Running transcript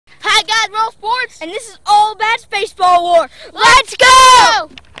Sports, and this is all about Spaceball War. Let's go!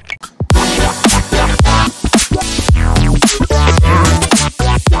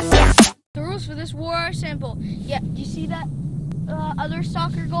 The rules for this war are simple. Yeah, do you see that other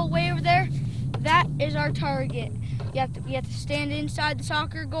soccer goal way over there? That is our target. We have to stand inside the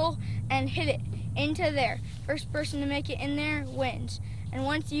soccer goal and hit it into there. First person to make it in there wins. And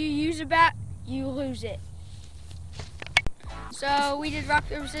once you use a bat, you lose it. So we did rock,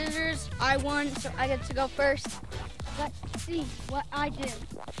 paper, scissors. I won, so I get to go first. Let's see what I do.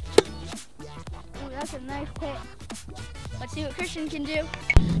 Ooh, that's a nice hit. Let's see what Christian can do.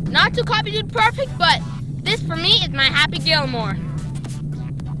 not to copy Dude Perfect, but this for me is my Happy Gilmore.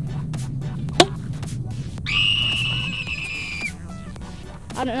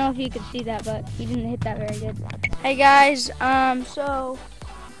 I don't know if you could see that, but he didn't hit that very good. Hey guys, so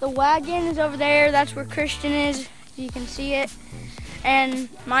the wagon is over there. That's where Christian is. You can see it. And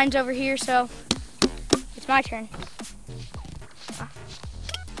mine's over here, so it's my turn.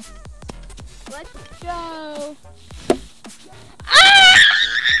 Let's go.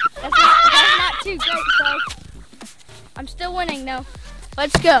 That's not too great, folks. I'm still winning, though.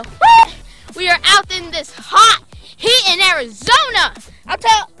 Let's go. We are out in this hot heat in Arizona. I'll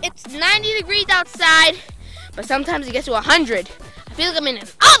tell you, it's 90 degrees outside, but sometimes it gets to 100. I feel like I'm in an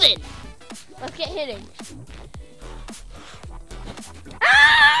oven. Let's get hitting.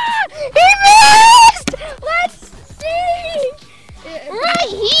 Ah! He missed! Let's see! Right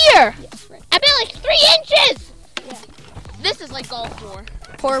here! Yes, right. I bet like 3 inches! Yeah. This is like Gulf War.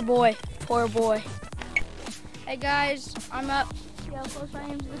 Poor boy. Poor boy. Hey guys, I'm up. See how close I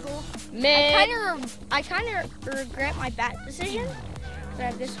am to the goal? I kind of regret my bat decision. I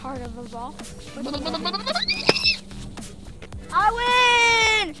have this hard of a ball.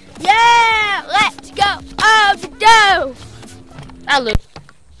 I win! Yeah! Let's go! Oh, the dough! I lose.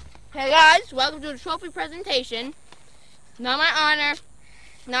 Hey guys, welcome to the trophy presentation. Not my honor,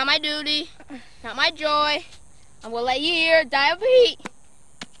 not my duty, not my joy. I'm gonna let you here die of heat.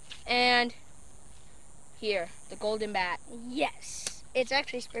 And here, the golden bat. Yes. It's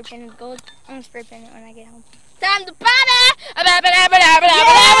actually spray painted gold. I'm gonna spray paint it when I get home. Time to party!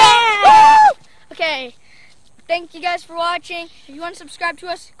 Yeah! Okay. Thank you guys for watching. If you want to subscribe to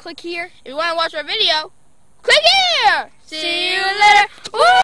us, click here. If you want to watch our video, click here! See you later. Woo!